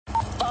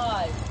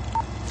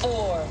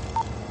4,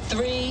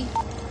 3,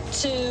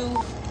 2,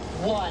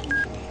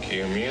 1.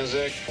 Cue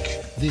music.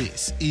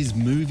 This is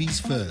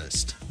Movies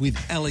First with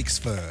Alex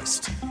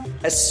First.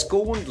 A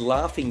scorned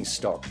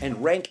laughingstock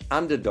and rank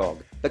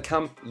underdog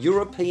become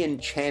European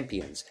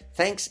champions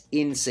thanks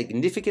in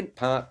significant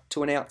part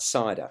to an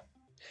outsider.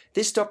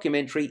 This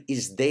documentary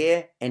is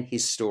there and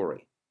his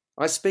story.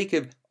 I speak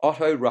of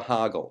Otto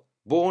Rehhagel,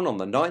 born on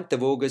the 9th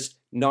of August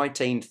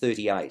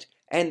 1938,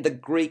 and the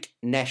Greek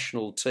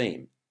national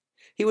team.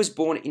 He was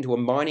born into a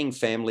mining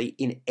family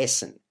in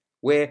Essen,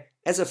 where,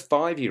 as a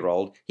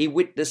 5-year-old, he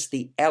witnessed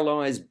the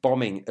Allies'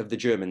 bombing of the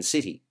German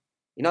city.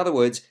 In other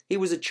words, he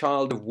was a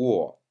child of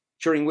war,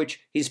 during which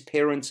his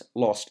parents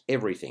lost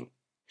everything.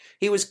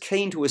 He was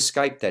keen to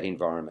escape that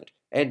environment,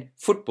 and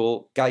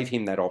football gave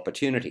him that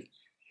opportunity.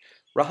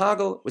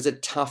 Rehhagel was a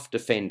tough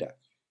defender,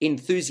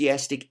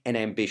 enthusiastic and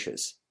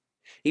ambitious.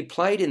 He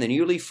played in the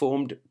newly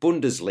formed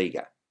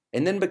Bundesliga,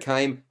 and then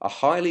became a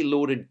highly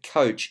lauded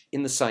coach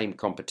in the same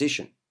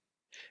competition.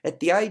 At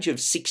the age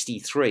of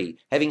 63,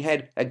 having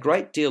had a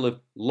great deal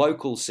of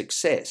local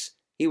success,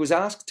 he was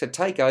asked to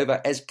take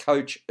over as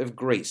coach of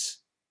Greece.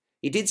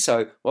 He did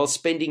so while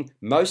spending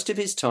most of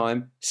his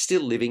time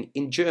still living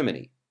in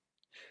Germany.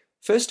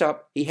 First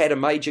up, he had a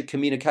major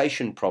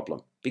communication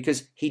problem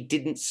because he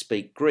didn't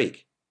speak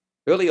Greek.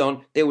 Early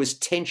on, there was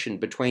tension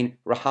between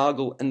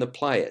Rehhagel and the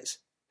players.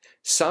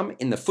 Some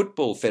in the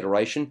Football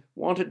Federation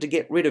wanted to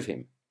get rid of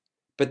him,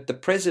 but the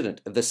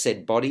president of the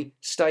said body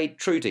stayed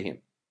true to him.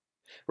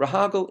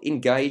 Rehhagel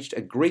engaged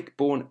a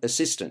Greek-born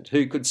assistant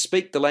who could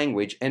speak the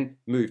language and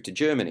moved to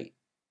Germany.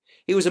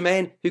 He was a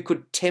man who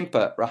could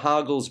temper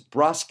Rehhagel's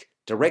brusque,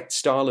 direct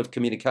style of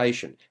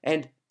communication,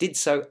 and did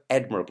so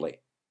admirably.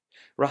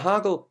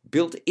 Rehhagel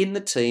built in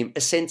the team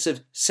a sense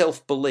of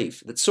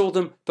self-belief that saw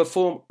them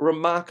perform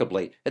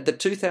remarkably at the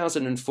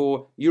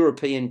 2004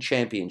 European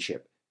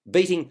Championship,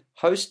 beating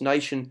host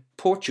nation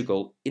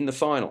Portugal in the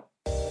final.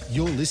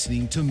 You're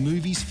listening to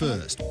Movies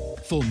First.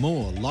 For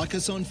more, like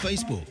us on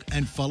Facebook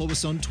and follow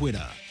us on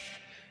Twitter.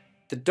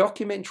 The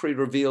documentary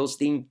reveals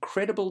the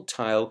incredible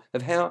tale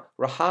of how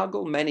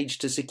Rehhagel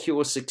managed to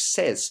secure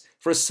success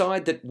for a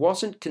side that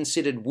wasn't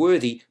considered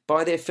worthy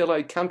by their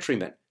fellow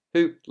countrymen,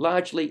 who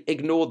largely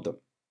ignored them.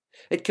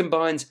 It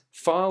combines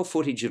file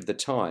footage of the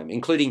time,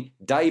 including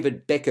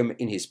David Beckham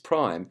in his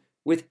prime,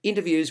 with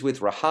interviews with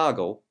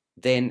Rehhagel,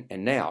 then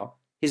and now,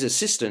 his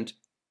assistant,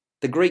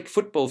 the Greek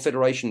Football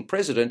Federation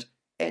president,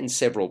 and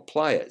several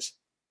players.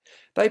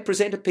 They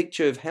present a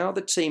picture of how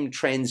the team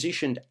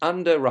transitioned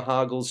under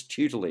Rehhagel's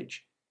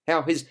tutelage,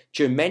 how his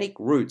Germanic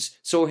roots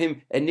saw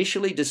him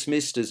initially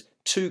dismissed as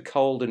too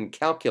cold and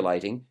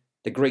calculating,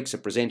 the Greeks are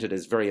presented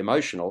as very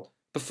emotional,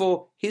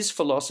 before his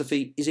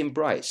philosophy is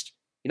embraced.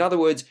 In other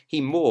words,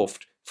 he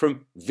morphed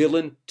from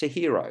villain to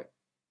hero.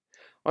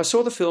 I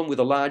saw the film with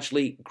a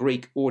largely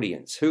Greek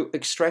audience who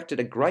extracted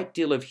a great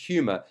deal of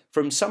humour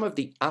from some of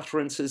the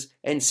utterances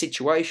and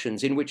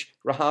situations in which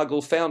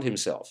Rehhagel found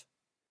himself.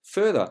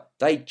 Further,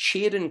 they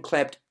cheered and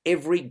clapped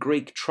every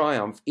Greek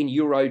triumph in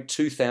Euro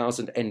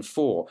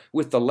 2004,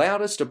 with the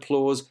loudest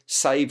applause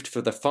saved for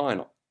the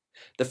final.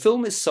 The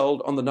film is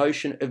sold on the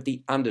notion of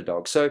the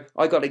underdog, so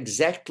I got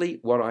exactly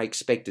what I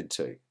expected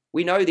to.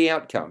 We know the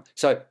outcome,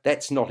 so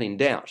that's not in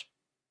doubt.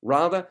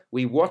 Rather,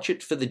 we watch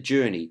it for the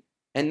journey,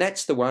 and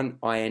that's the one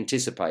I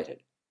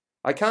anticipated.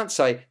 I can't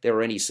say there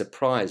were any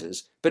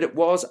surprises, but it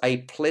was a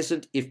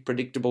pleasant if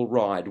predictable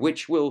ride,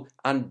 which will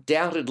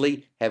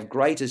undoubtedly have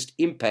greatest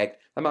impact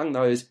among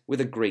those with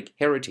a Greek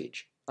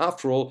heritage.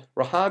 After all,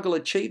 Rehhagel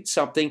achieved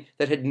something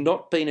that had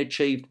not been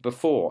achieved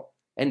before,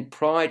 and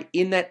pride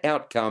in that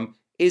outcome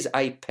is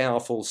a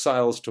powerful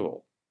sales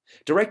tool.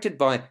 Directed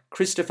by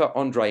Christopher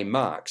Andre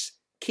Marx,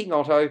 King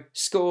Otto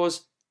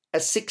scores a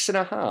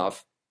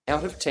 6.5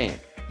 out of 10.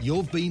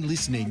 You've been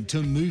listening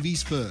to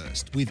Movies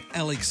First with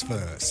Alex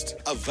First.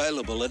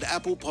 Available at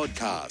Apple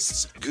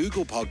Podcasts,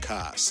 Google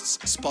Podcasts,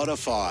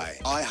 Spotify,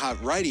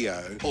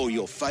 iHeartRadio, or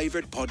your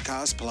favourite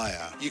podcast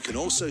player. You can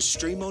also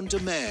stream on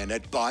demand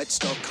at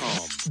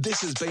Bytes.com.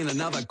 This has been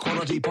another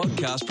quality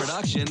podcast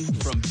production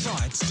from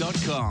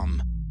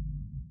Bytes.com.